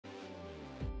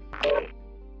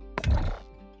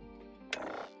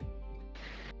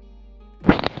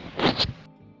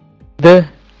There.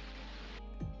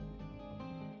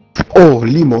 Oh,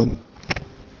 limon.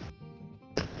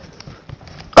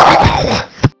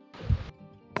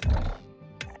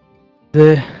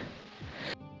 There.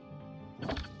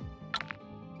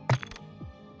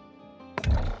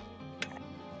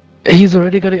 He's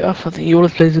already got it off. I think he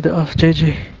always plays with it off,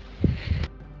 JJ.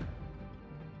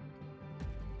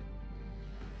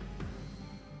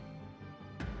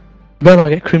 Better not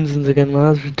get crimsons again,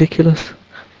 man. That's ridiculous.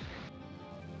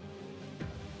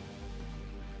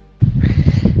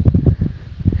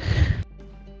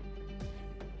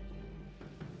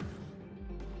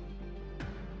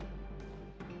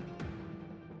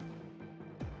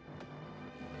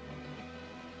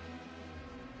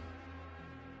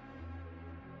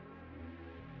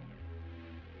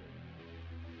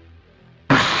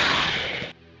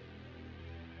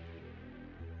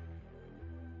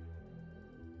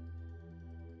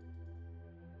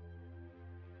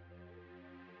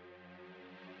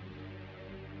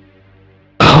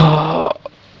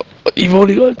 You've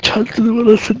only got a chance to do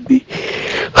this with me.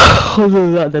 Other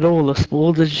than that, they're all the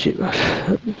spawns and shit,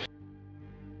 man.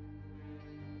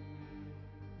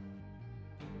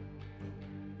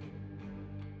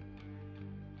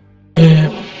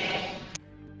 Yeah.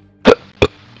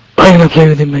 I'm gonna play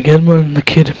with him again, man, the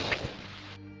kid.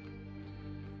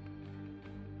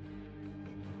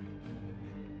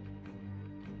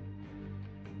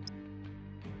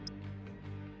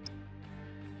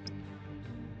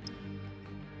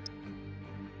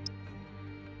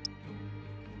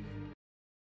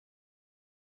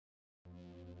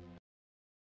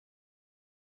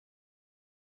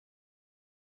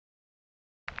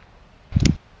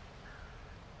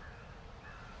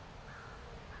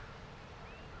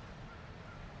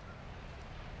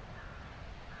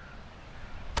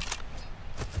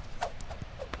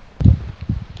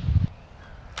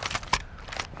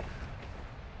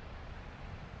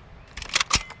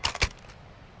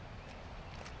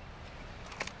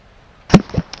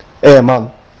 Hey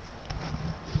man.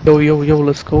 Yo, yo, yo,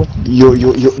 let's go. Yo,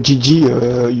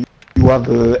 GG, you have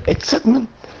headset, man?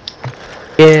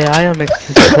 Yeah, I am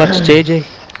watch JJ.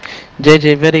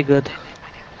 JJ, very good.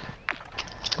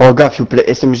 Oh, gars, you play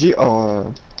SMG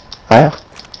or AR?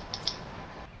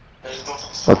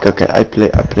 Okay, I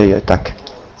play attack.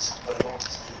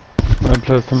 I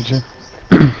play SMG.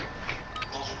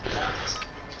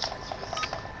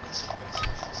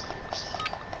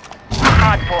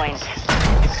 Hardpoint.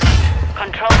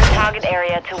 Control the target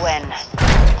area to win.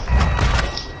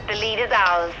 The lead is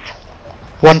ours.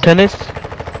 One tennis.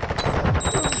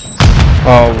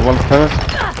 Oh, one tennis.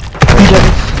 Two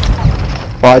tennis.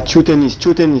 Oh,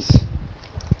 two tennis.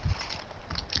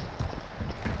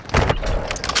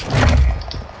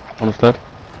 One's dead.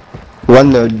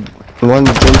 One jump.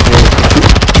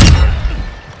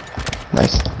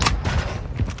 Nice.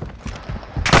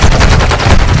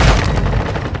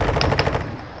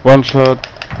 One shot.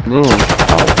 Ooh.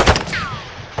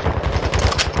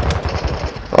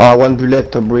 Ah, one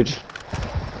bullet top bridge.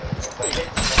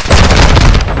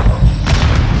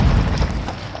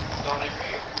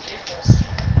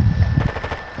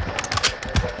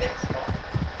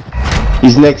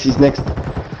 He's next.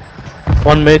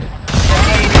 One mid.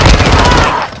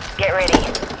 Get ready.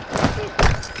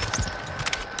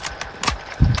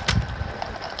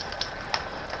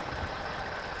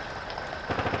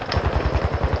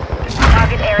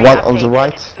 Target area One on the updated.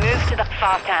 right. Move to the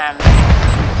far stand.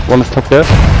 One is top there.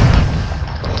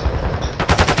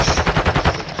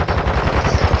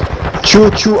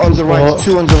 Two on the right. Oh.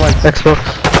 Two on the right. Xbox.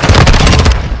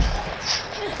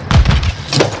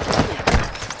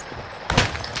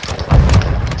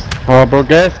 Oh, bro,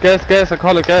 gas, I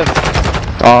call it gas.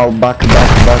 Oh, back.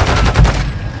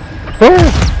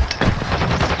 Oh.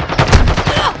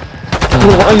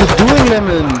 What are you doing,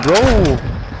 Lemon, bro?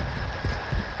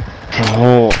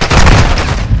 Oh.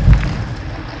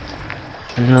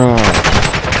 Yeah.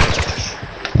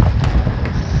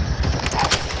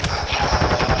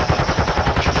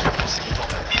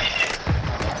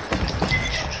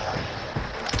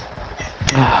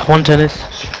 One tennis.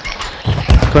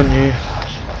 Got you.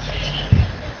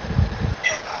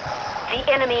 The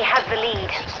enemy has the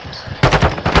lead.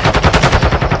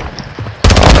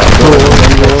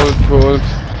 Too old.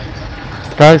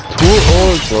 Guys, too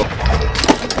old, bro.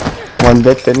 One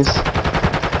dead tennis.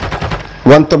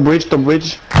 One top bridge.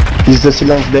 Is the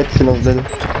silence dead?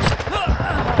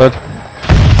 But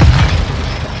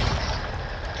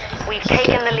We've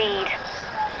taken the lead.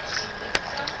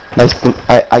 Nice spawn.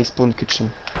 I spawn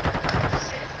kitchen.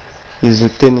 Is the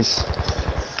tennis.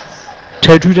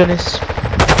 Two tennis.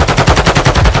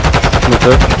 not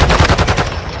dead.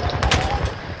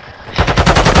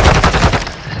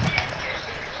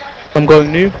 I'm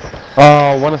going new.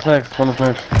 Oh, one is next, one is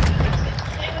next.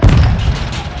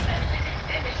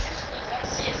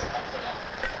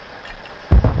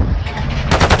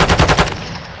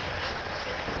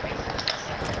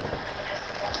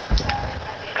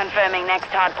 Confirming next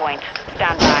hard point.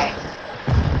 Stand by.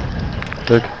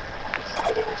 Big.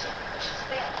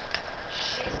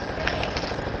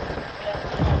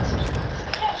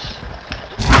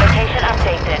 Location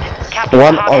updated. Capture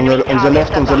One hard on enemy the targets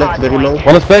left, at on the left, hard very point. low.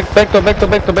 One is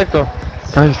back door.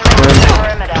 Nice, man.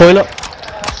 Perimeter. Toilet.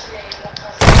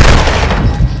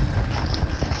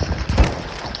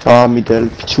 Ah, middle.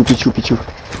 Pichu.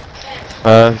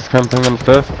 He's camping on the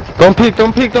stairs. Don't peek,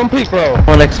 bro.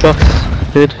 One Xbox.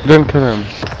 Dude. Didn't kill him.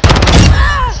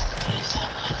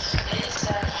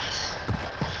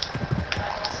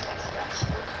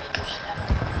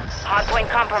 Hard point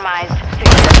compromised.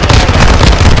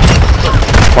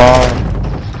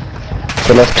 Secure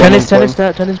the The left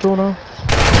one. Tennis door now.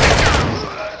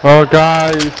 Oh,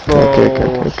 guys, bro.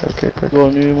 Okay. Go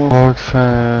on new one.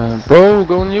 Okay. Bro,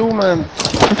 go new, man.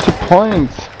 50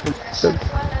 points.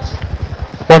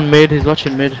 One mid, he's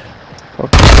watching mid. area.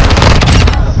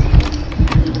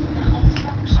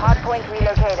 Hard point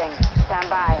relocating. Stand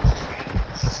by.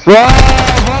 Bro,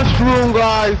 mushroom,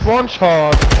 guys. One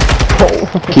shot.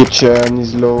 Kitchen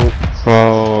is low.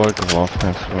 Bro, I go off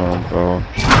next round, bro.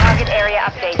 Target area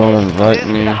updated. Don't invite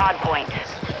Move me. to the hard point.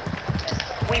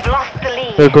 We've lost the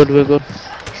lead. We're good.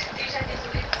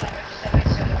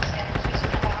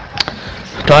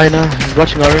 Dinah, he's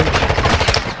watching orange.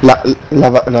 Laverie,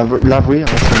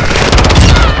 Enemy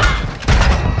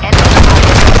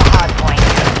target at the hard point.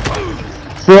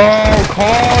 Bro,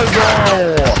 call, bro.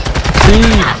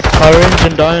 Please. Orange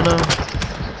and Dinah.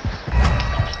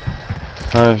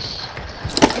 Nice.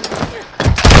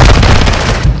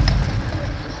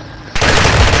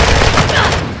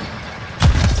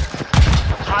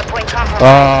 Hard point compromised.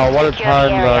 Ah, what a Secure the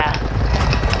time, area.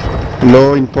 like.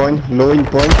 low in point.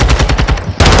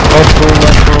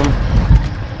 Mushroom.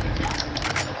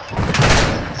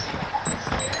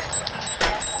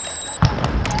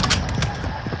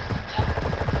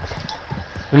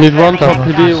 We need one top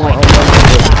PD, one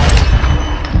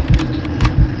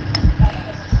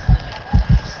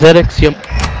ZX, yep.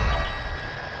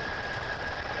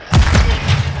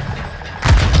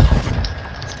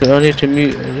 I need to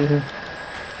mute.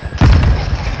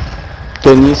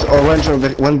 Tennis, orange,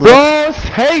 one block. Bro,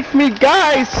 save me,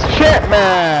 guys! Shit,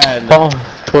 man! Oh,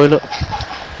 toilet.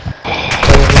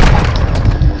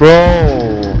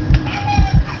 Bro!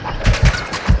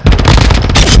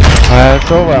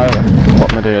 It's over.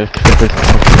 Fuck me, Digga. Ich krieg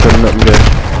das mit dem Geld.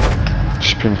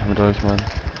 Ich bin nicht mehr durch, Mann.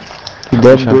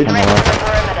 Dead Ich bridge. hab Threat mal. to the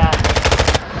perimeter.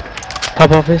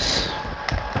 Top office.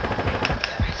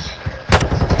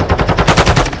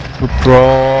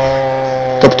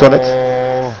 Bro! Top toilet.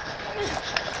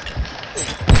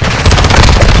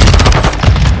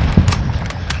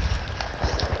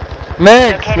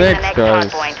 Next, Locating the next hard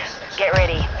guys. point. Get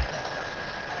ready.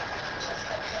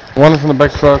 One is in the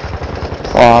back truck.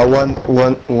 One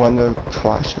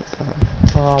flash.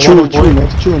 One on Two point.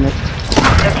 next.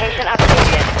 Location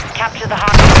updated. Capture the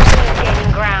hard point.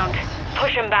 Gaining ground.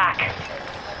 Push him back.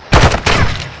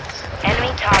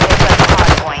 Enemy targets at the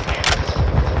hard point.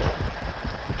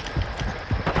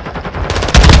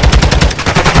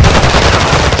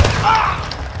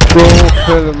 Bro,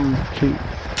 kill him, please.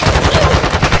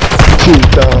 Two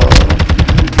down.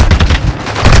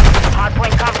 Hard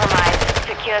point compromised.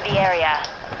 Secure the area.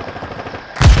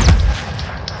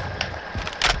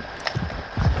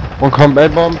 One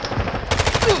combat bomb.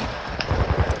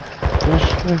 Das ist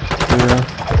schlecht, ja.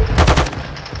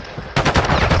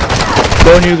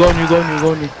 Go new. Lead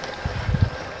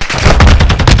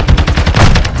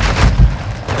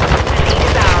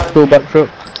is ours. Go back truck.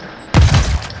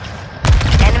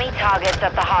 Enemy targets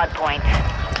at the hard point.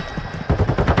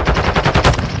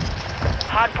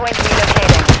 Hard point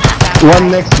relocating.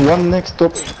 Stand by. One next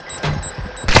top.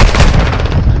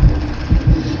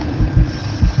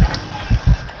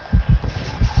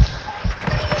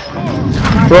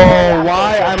 Bro,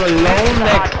 why I'm alone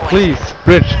next, please.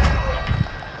 Bridge.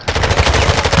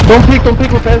 Don't peek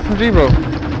with the SMG, bro.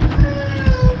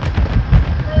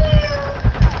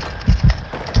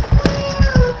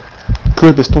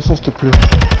 Claude, baisse ton son s'il te plaît.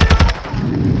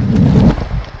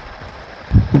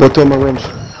 Bottom orange.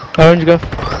 Orange go.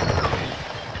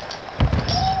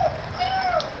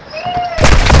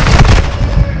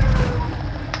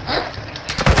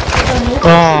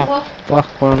 Oh,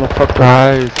 fuck, one of the fuck.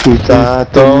 Guys, Putain,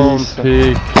 don't Tennis.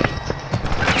 peek.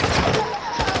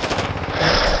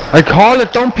 I call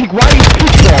it, don't peek. Why you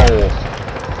peek, bro?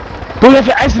 Bro, you have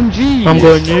an SMG. I'm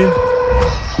going new.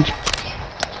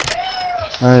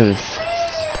 Nice.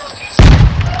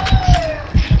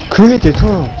 Create it,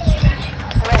 huh?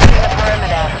 Resting the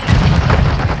perimeter.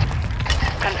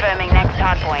 Confirming next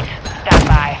hard point. Stand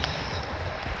by.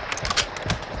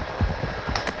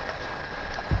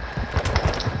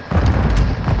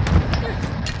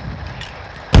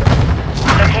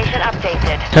 Location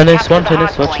updated. Tennis, Capture one the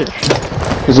tennis, hard watch point.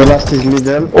 it. The last is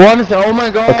middle. One is, oh my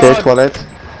god! Okay, toilet.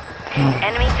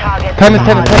 Enemy target. Tennis.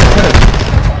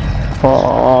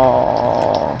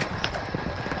 Oh.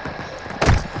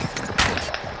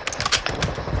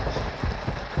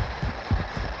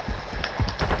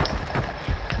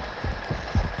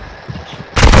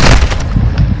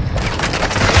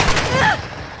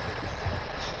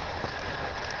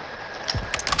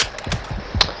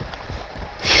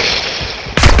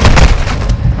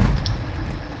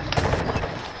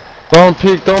 Don't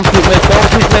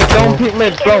peek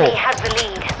mid, The bro. enemy has the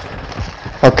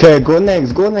lead. Okay, go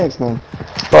next, man.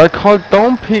 I called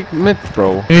don't peek mid,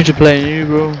 bro. You need to play new,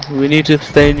 bro. We need to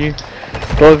stay new.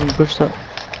 Don't even push that.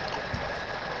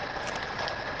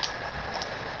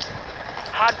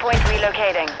 Hard point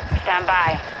relocating. Stand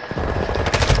by.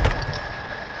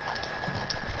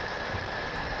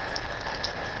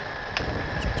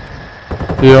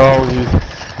 Yo, he's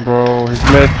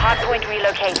mid. Hard point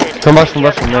relocated. Come back,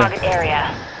 Secure the from there. target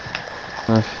area.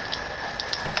 Nice.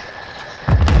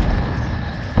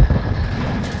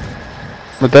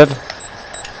 We're dead.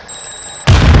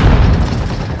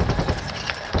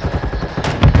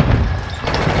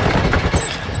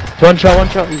 One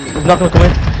shot. He's not gonna come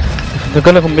in. They're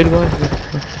gonna come mid, boy.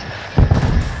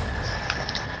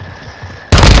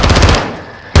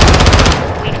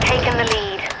 We've taken the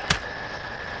lead.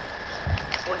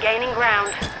 We're gaining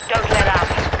ground. Don't let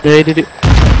up. Yeah, he did it.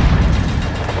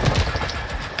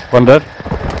 One dead.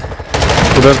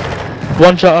 Two dead.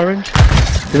 One shot orange.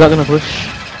 He's not gonna push.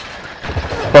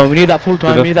 Oh, we need that full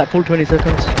time. We need that full 20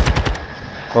 seconds.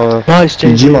 Nice,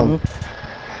 JJ. G-Man.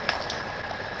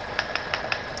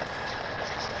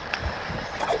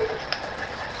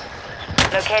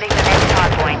 Locating the next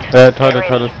hard point.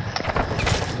 Toilet.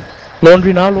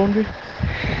 Laundry now, laundry.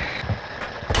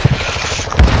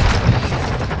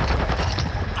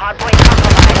 Hard point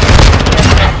compromised.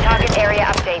 Target area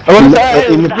updated. I want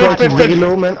to In the point is very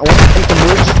low, man. I want to take the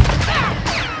bridge.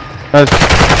 Nice.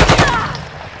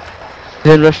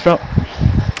 He's in restaurant.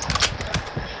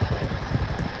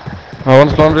 I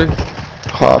want laundry.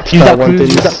 Oh, Use putain, that one cruise,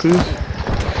 use tennis. that cruise.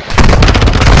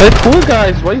 Play cool,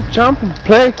 guys. Why you jumping?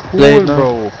 Play cool, Play it now.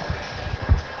 bro.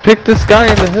 Pick this guy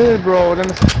in the hill, bro. Then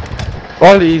it's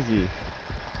all easy.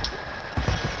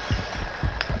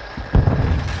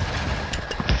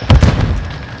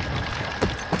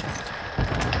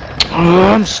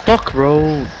 Oh, I'm stuck,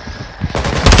 bro.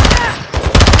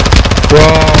 Bro.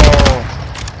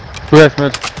 Two guys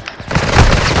mid.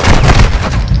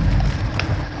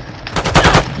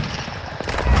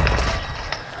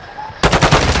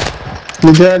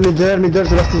 Mid there,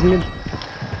 the last is mid.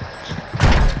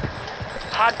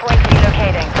 Hard point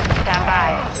relocating. Stand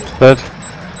by. Dead.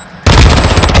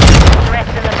 Rest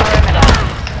in the perimeter.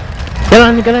 Get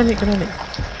on it.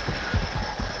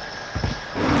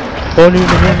 Only in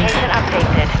the room. Location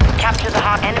updated. Capture the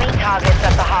hard enemy targets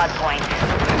at the hard point.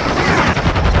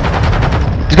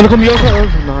 He's gonna come your side.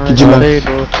 Nice, G-Man. played,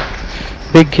 bro.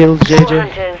 Big kills, All JJ.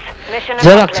 hunters. Mission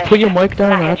Xerax, accomplished. put your mic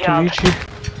down. I have Package to up. mute you.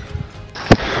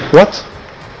 What?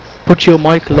 Put your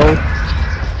mic low.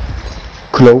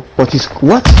 Claw. What is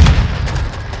what?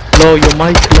 Low, your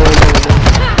mic low.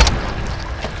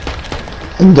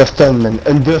 Understand, man.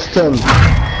 Understand.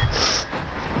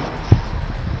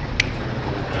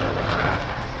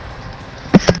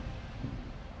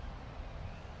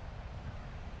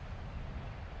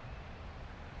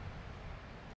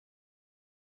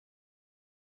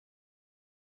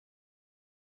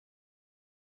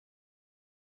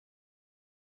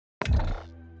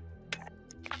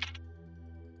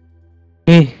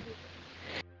 Me.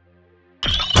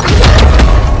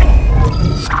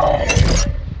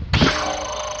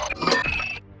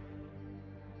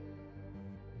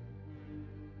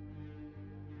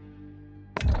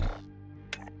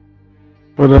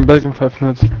 Well, then back in 5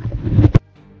 minutes.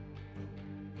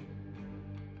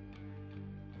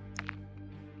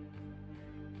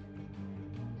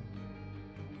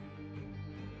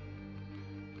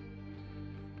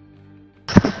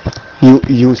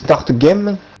 You start the game,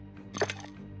 man?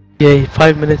 Yeah,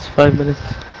 5 minutes.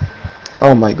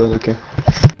 Oh my god, okay.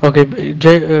 Okay,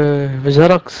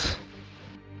 Xerax.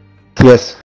 Yes.